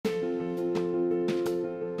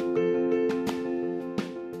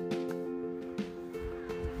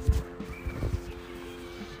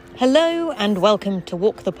Hello and welcome to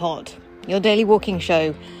Walk the Pod, your daily walking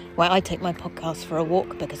show where I take my podcast for a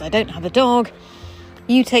walk because I don't have a dog.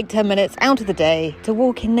 You take 10 minutes out of the day to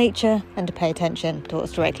walk in nature and to pay attention to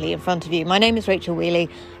what's directly in front of you. My name is Rachel Wheely,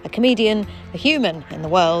 a comedian, a human in the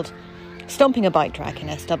world, stomping a bike track in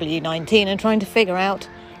SW19 and trying to figure out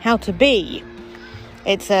how to be.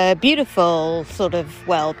 It's a beautiful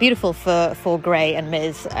beautiful for Gray and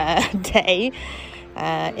Ms. Day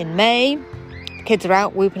in May. The kids are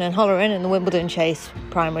out whooping and hollering in the Wimbledon Chase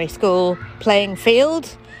Primary School playing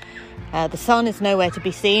field. The sun is nowhere to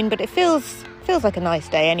be seen, but it feels like a nice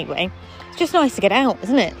day anyway. It's just nice to get out,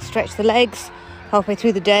 isn't it? Stretch the legs halfway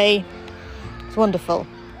through the day. It's wonderful.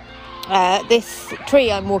 This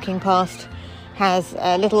tree I'm walking past has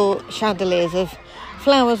little chandeliers of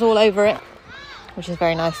flowers all over it, which is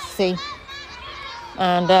very nice to see.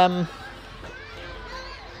 And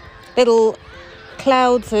little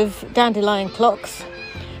clouds of dandelion clocks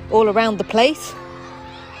all around the place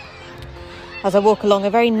as I walk along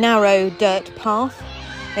a very narrow dirt path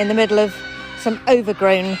in the middle of some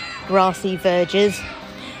overgrown grassy verges.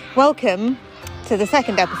 Welcome to the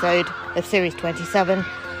second episode of Series 27.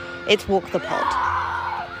 It's Walk the Pod.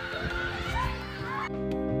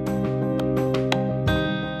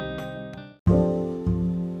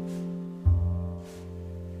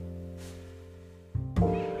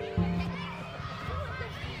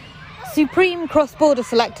 Supreme cross-border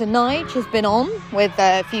selector Nige has been on with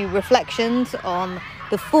a few reflections on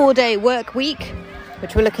the 4-day work week,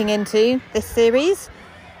 which we're looking into this series.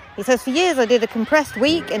 He says, for years I did a compressed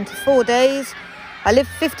week into 4 days. I lived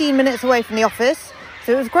 15 minutes away from the office,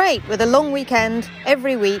 so it was great with a long weekend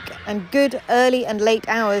every week and good early and late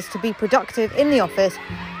hours to be productive in the office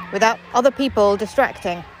without other people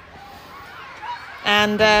distracting.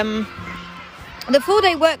 And the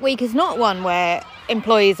 4-day work week is not one where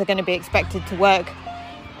employees are going to be expected to work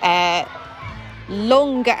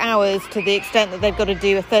longer hours to the extent that they've got to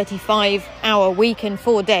do a 35-hour week in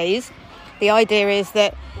 4 days. The idea is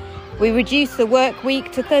that we reduce the work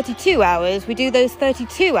week to 32 hours. We do those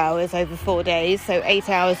 32 hours over 4 days, so 8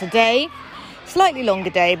 hours a day. Slightly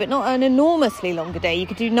longer day, but not an enormously longer day. You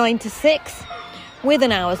could do 9 to 6 with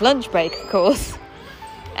an hour's lunch break, of course.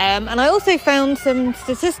 And I also found some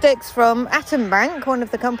statistics from Atom Bank, one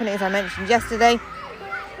of the companies I mentioned yesterday.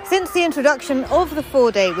 Since the introduction of the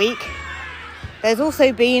 4-day week, there's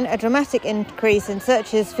also been a dramatic increase in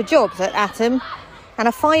searches for jobs at Atom and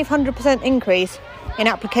a 500% increase in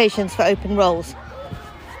applications for open roles.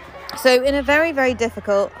 So in a very, very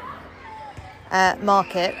difficult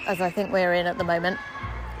market, as I think we're in at the moment,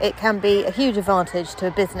 it can be a huge advantage to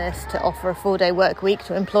a business to offer a 4-day work week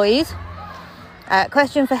to employees.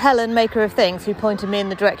 Question for Helen, maker of things, who pointed me in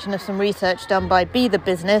the direction of some research done by Be The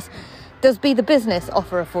Business. Does Be The Business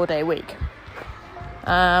offer a 4-day week?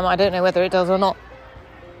 I don't know whether it does or not.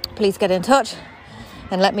 Please get in touch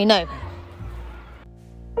and let me know.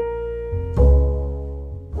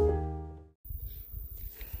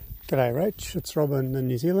 G'day Rach, it's Robin in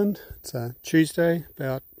New Zealand. It's a Tuesday,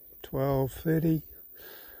 about 12:30,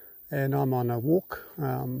 and I'm on a walk,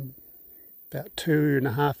 about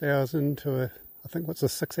 2.5 hours into I think what's a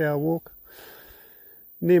 6-hour walk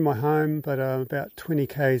near my home, but about 20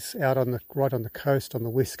 k's out right on the coast, on the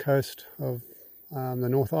west coast of the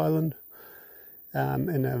North Island,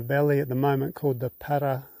 in a valley at the moment called the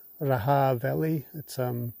Pararaha Valley. It's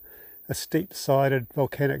a steep-sided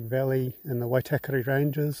volcanic valley in the Waitakere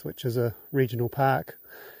Ranges, which is a regional park,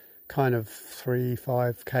 kind of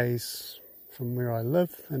 3-5 k's from where I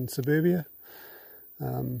live in suburbia.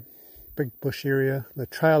 Big bush area. The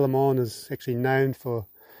trail I'm on is actually named for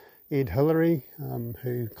Ed Hillary,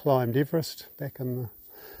 who climbed Everest back in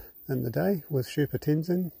the day with Sherpa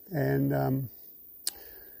Tenzing, and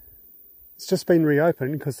it's just been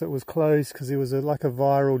reopened because it was closed because there was a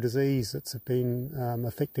viral disease that's been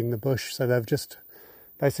affecting the bush. So they've just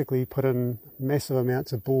basically put in massive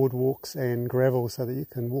amounts of boardwalks and gravel so that you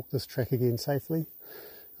can walk this track again safely.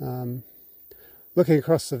 Looking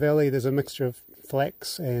across the valley, there's a mixture of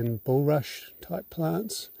flax and bulrush type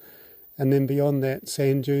plants, and then beyond that,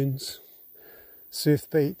 sand dunes, surf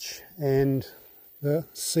beach, and the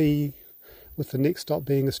sea, with the next stop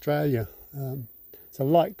being Australia. It's a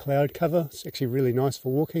light cloud cover. It's actually really nice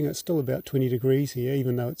for walking. It's still about 20 degrees here,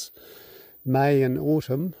 even though it's May and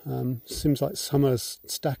autumn. Seems like summer's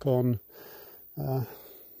stuck on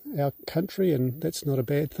our country, and that's not a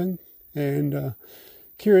bad thing. And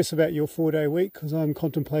curious about your 4-day week, because I'm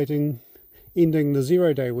contemplating ending the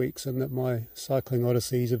 0-day weeks, and that my cycling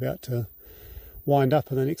odyssey is about to wind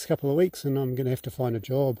up in the next couple of weeks, and I'm going to have to find a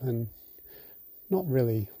job, and not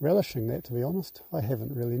really relishing that, to be honest. I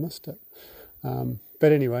haven't really missed it.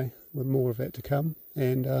 But anyway, with more of that to come,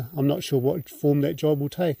 and I'm not sure what form that job will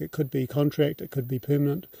take. It could be contract, it could be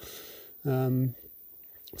permanent,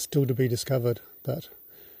 still to be discovered, but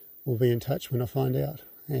we'll be in touch when I find out,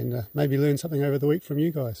 and maybe learn something over the week from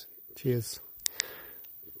you guys. Cheers.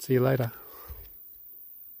 See you later.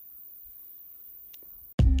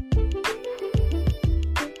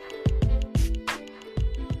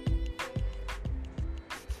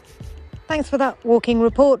 Thanks for that walking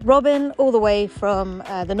report, Robin, all the way from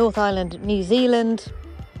the North Island, New Zealand,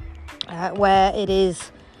 where it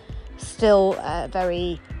is still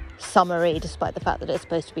very summery, despite the fact that it's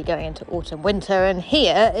supposed to be going into autumn, winter. And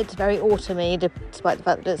here it's very autumny, despite the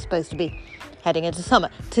fact that it's supposed to be heading into summer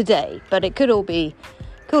today. But it could all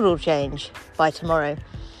change by tomorrow.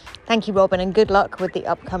 Thank you, Robin, and good luck with the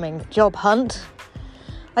upcoming job hunt.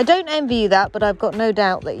 I don't envy you that, but I've got no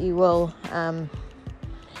doubt that you will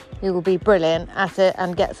be brilliant at it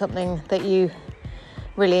and get something that you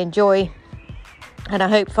really enjoy. And I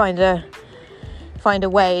hope find a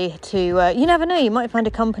way to, you never know, you might find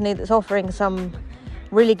a company that's offering some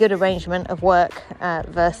really good arrangement of work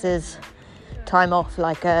versus time off,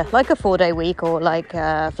 like a 4-day week, or like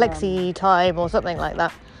flexi time or something like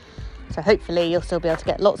that. So hopefully you'll still be able to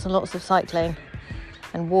get lots and lots of cycling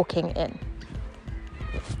and walking in.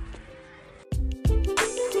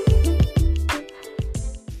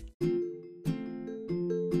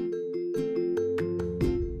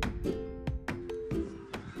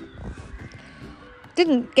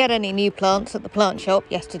 Didn't get any new plants at the plant shop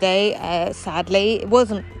yesterday, sadly. It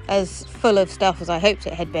wasn't as full of stuff as I hoped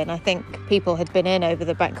it had been. I think people had been in over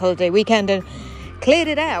the bank holiday weekend and cleared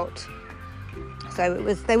it out. So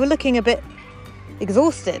they were looking a bit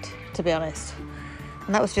exhausted, to be honest.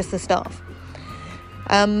 And that was just the staff.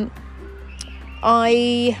 I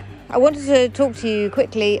wanted to talk to you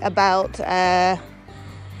quickly about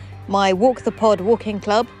my Walk the Pod walking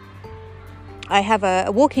club. I have a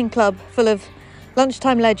walking club full of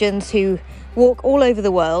lunchtime legends who walk all over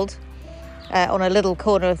the world on a little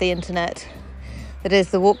corner of the internet that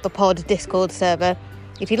is the Walk the Pod Discord server.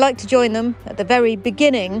 If you'd like to join them at the very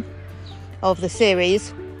beginning of the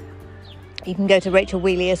series, you can go to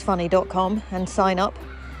rachelwheelyisfunny.com and sign up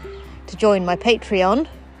to join my Patreon,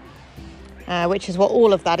 which is what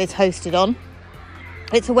all of that is hosted on.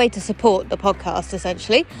 It's a way to support the podcast,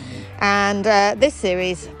 essentially. And this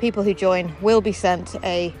series, people who join will be sent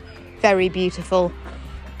a very beautiful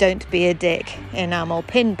Don't Be a Dick enamel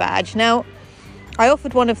pin badge. Now, I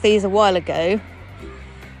offered one of these a while ago,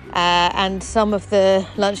 and some of the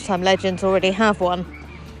lunchtime legends already have one.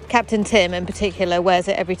 Captain Tim in particular wears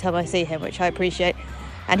it every time I see him, which I appreciate,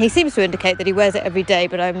 and he seems to indicate that he wears it every day,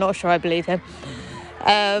 but I'm not sure I believe him.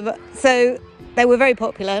 So they were very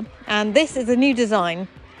popular, and this is a new design,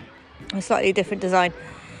 a slightly different design,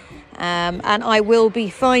 and I will be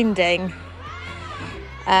finding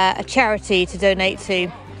a charity to donate to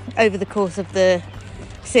over the course of the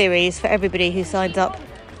series for everybody who signs up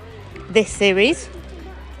this series.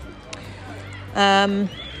 I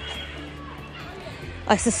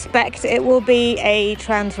suspect it will be a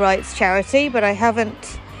trans rights charity, but I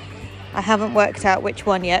haven't worked out which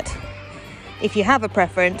one yet. If you have a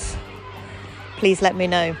preference, please let me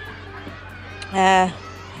know. The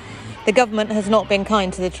government has not been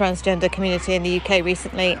kind to the transgender community in the UK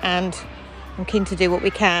recently, and I'm keen to do what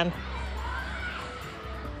we can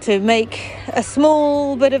to make a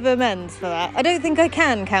small bit of amends for that. I don't think I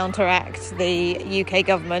can counteract the UK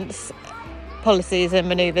government's policies and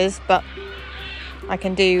manoeuvres, but I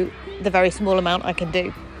can do the very small amount I can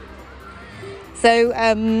do. So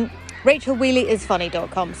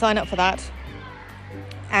rachelwheelyisfunny.com, sign up for that,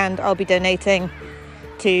 and I'll be donating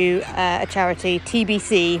to a charity,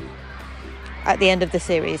 TBC, at the end of the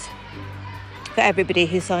series for everybody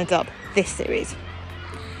who signs up this series.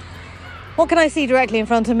 What can I see directly in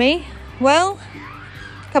front of me? Well,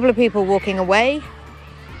 a couple of people walking away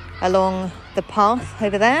along the path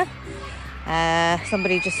over there.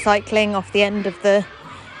 Somebody just cycling off the end of the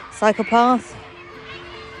cycle path,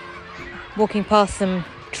 walking past some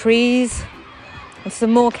trees and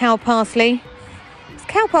some more cow parsley. There's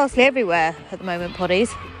cow parsley everywhere at the moment,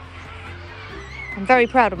 poddies. I'm very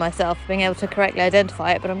proud of myself for being able to correctly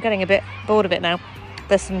identify it, but I'm getting a bit bored of it now.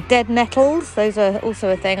 There's some dead nettles, those are also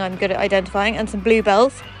a thing I'm good at identifying, and some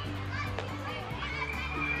bluebells.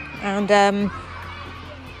 And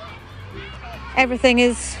everything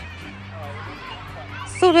is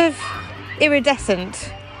sort of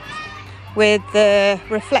iridescent with the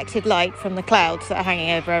reflected light from the clouds that are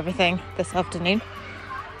hanging over everything this afternoon.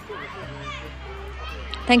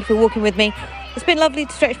 Thank you for walking with me. It's been lovely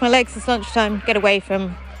to stretch my legs this lunchtime, get away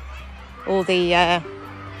from all the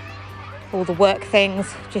all the work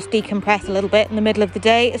things, just decompress a little bit in the middle of the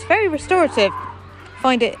day. It's very restorative.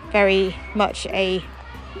 Find it very much a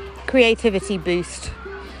creativity boost.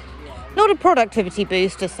 Not a productivity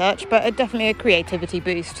boost as such, but definitely a creativity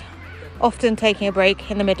boost. Often taking a break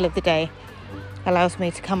in the middle of the day allows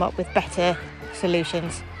me to come up with better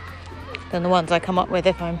solutions than the ones I come up with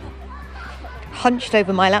if I'm hunched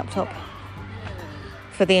over my laptop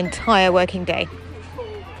for the entire working day.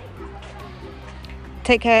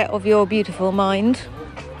 Take care of your beautiful mind.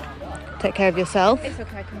 Take care of yourself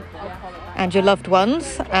and your loved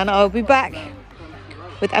ones. And I'll be back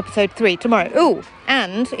with episode 3 tomorrow. Oh,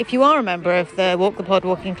 and if you are a member of the Walk the Pod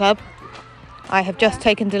Walking Club, I have just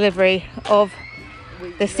taken delivery of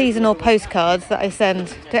the seasonal postcards that I send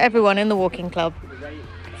to everyone in the walking club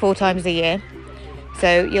 4 times a year.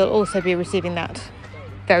 So you'll also be receiving that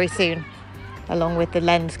very soon, along with the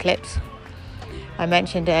lens clips I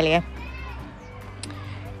mentioned earlier.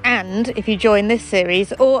 And if you join this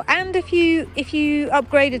series, and if you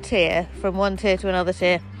upgrade a tier from one tier to another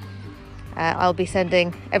tier, I'll be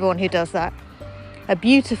sending everyone who does that a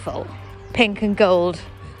beautiful pink and gold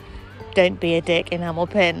Don't Be a Dick enamel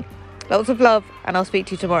pin. Lots of love, and I'll speak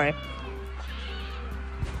to you tomorrow.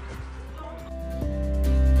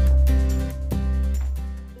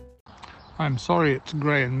 I'm sorry it's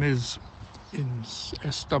Gray and Ms in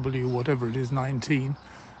SW whatever it is 19.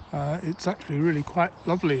 It's actually really quite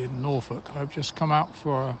lovely in Norfolk. I've just come out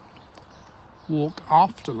for a walk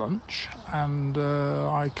after lunch, and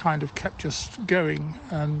I kind of kept just going,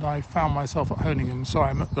 and I found myself at Honingham, so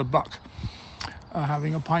I'm at the Buck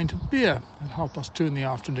having a pint of beer at 2:30 in the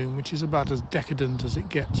afternoon, which is about as decadent as it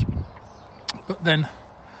gets. But then,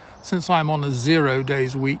 since I'm on a 0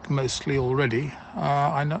 days week mostly already,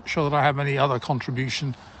 I'm not sure that I have any other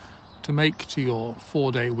contribution to make to your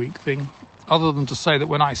 4-day week thing, other than to say that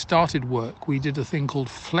when I started work, we did a thing called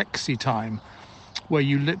flexi time, where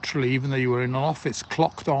you literally, even though you were in an office,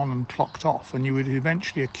 clocked on and clocked off, and you would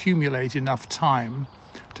eventually accumulate enough time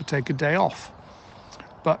to take a day off.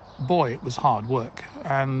 But boy, it was hard work,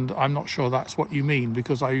 and I'm not sure that's what you mean,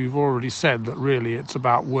 because you've already said that really it's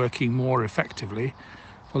about working more effectively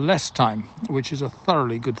for less time, which is a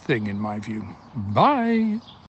thoroughly good thing in my view. Bye!